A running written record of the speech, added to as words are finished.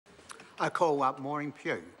I call up Maureen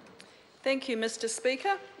Pugh. Thank you, Mr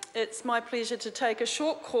Speaker. It's my pleasure to take a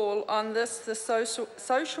short call on the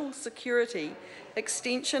Social Security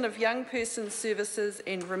Extension of Young Persons Services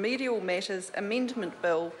and Remedial Matters Amendment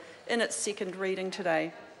Bill in its second reading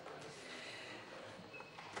today.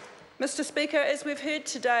 Mr Speaker, as we've heard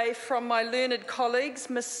today from my learned colleagues,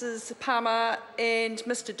 Mrs Palmer and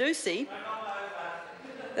Mr Ducey,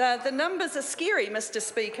 the numbers are scary, Mr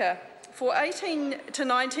Speaker. For 18 to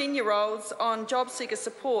 19-year-olds on job seeker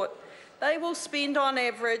support, they will spend on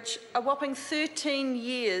average a whopping 13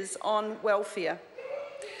 years on welfare.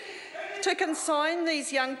 To consign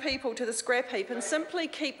these young people to the scrap heap and simply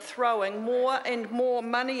keep throwing more and more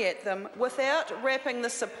money at them without wrapping the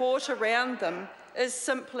support around them is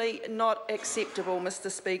simply not acceptable,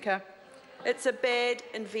 Mr Speaker. It's a bad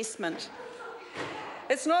investment.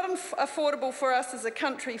 It's not affordable for us as a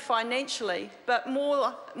country financially, but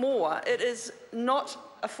more, it is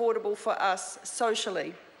not affordable for us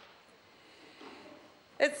socially.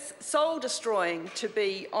 It's soul-destroying to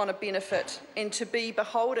be on a benefit and to be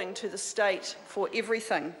beholden to the state for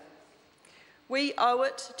everything. We owe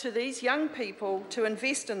it to these young people to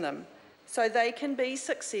invest in them so they can be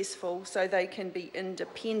successful, so they can be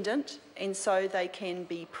independent, and so they can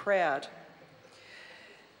be proud.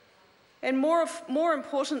 And more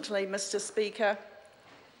importantly, Mr Speaker,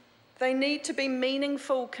 they need to be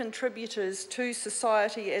meaningful contributors to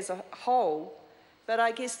society as a whole, but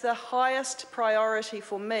I guess the highest priority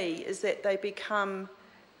for me is that they become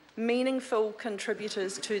meaningful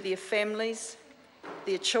contributors to their families,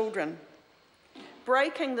 their children.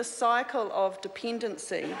 Breaking the cycle of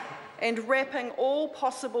dependency and wrapping all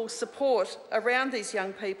possible support around these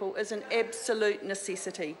young people is an absolute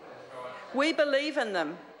necessity. We believe in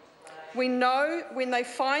them. We know when they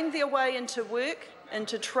find their way into work,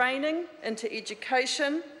 into training, into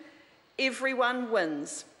education, everyone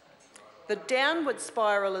wins. The downward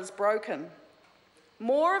spiral is broken.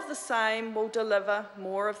 More of the same will deliver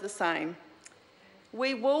more of the same.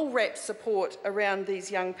 We will wrap support around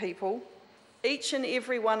these young people, each and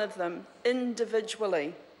every one of them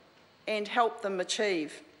individually, and help them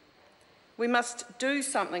achieve. We must do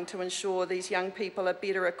something to ensure these young people are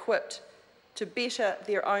better equipped to better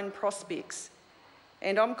their own prospects.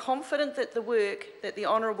 And I'm confident that the work that the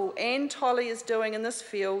Honourable Anne Tolley is doing in this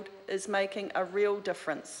field is making a real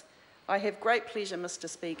difference. I have great pleasure, Mr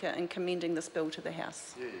Speaker, in commending this bill to the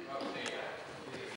House.